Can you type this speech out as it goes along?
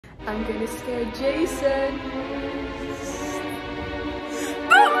I'm gonna scare Jason.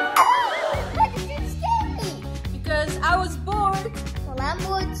 Why did you scare me? Because I was bored. Well, I'm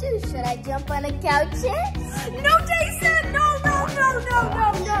bored too. Should I jump on the couches? No, Jason! No, no, no, no,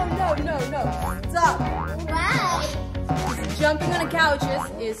 no, no, no, no, no. Stop. Why? Jumping on the couches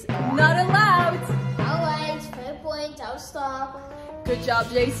is not allowed. Alright, fair point. I'll stop. Good job,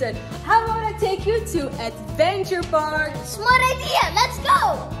 Jason. How about I take you to Adventure Park? Smart idea. Let's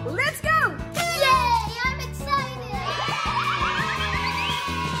go. Let's go! Yay! I'm excited.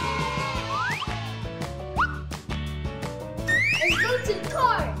 Let's go to the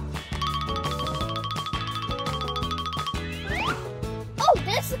car. Oh,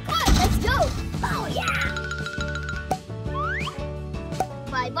 there's the car. Let's go. Oh, yeah.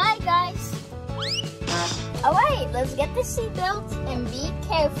 Bye-bye, guys. All right, let's get the seatbelt and be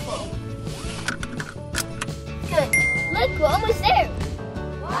careful. Good. Look, we're almost there.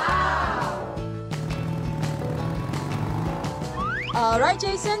 Wow! All right,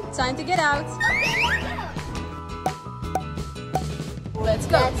 Jason, time to get out. Okay, Let's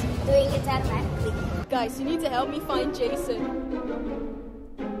go. That's doing it automatically. Guys, you need to help me find Jason.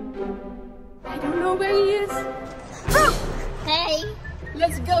 I don't know where he is. Hey.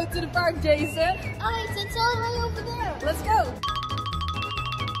 Let's go to the park, Jason. Alright, it's all the way over there. Let's go.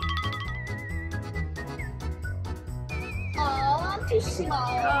 Oh, I'm too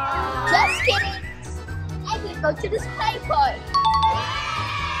small. Just kidding. I can go to the sky park.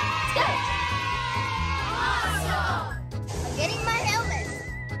 Let's go. Awesome. I'm getting my helmet.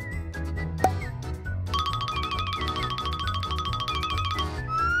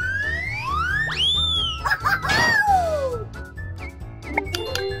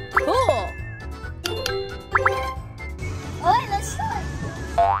 Cool. Alright, let's start.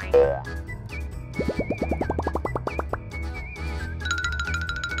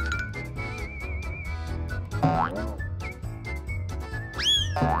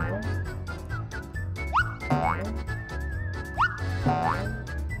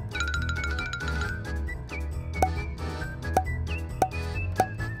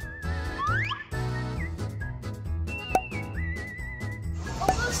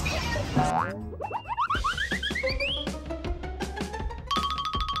 Almost there.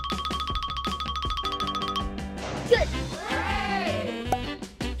 Good.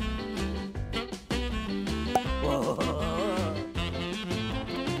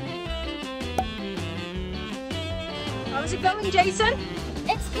 How's it going, Jason?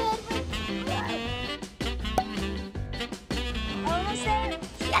 It's good. Almost there.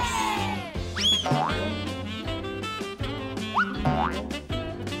 Yes!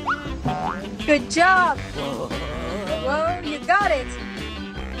 Good job. Whoa, you got it.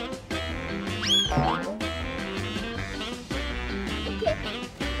 Okay.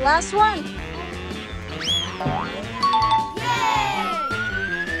 Last one. Yay!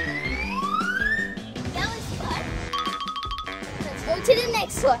 That was fun. Let's go to the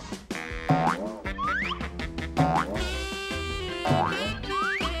next one.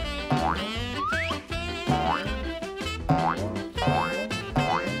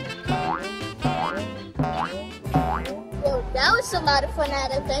 Well, that was a lot of fun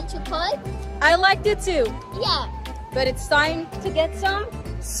at Adventure Park. I liked it too. Yeah. But it's time to get some,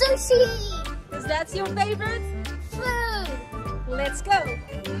 Sushi! because that's your favorite. Food! Let's go.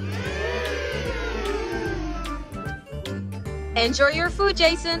 Enjoy your food,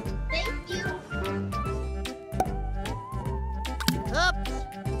 Jason. Thank you.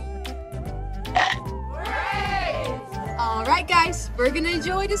 All right, guys, we're gonna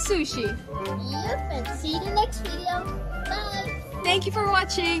enjoy the sushi. Yep, and see you in the next video. Bye! Thank you for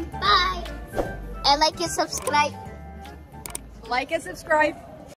watching. Bye! And like and subscribe. Like and subscribe.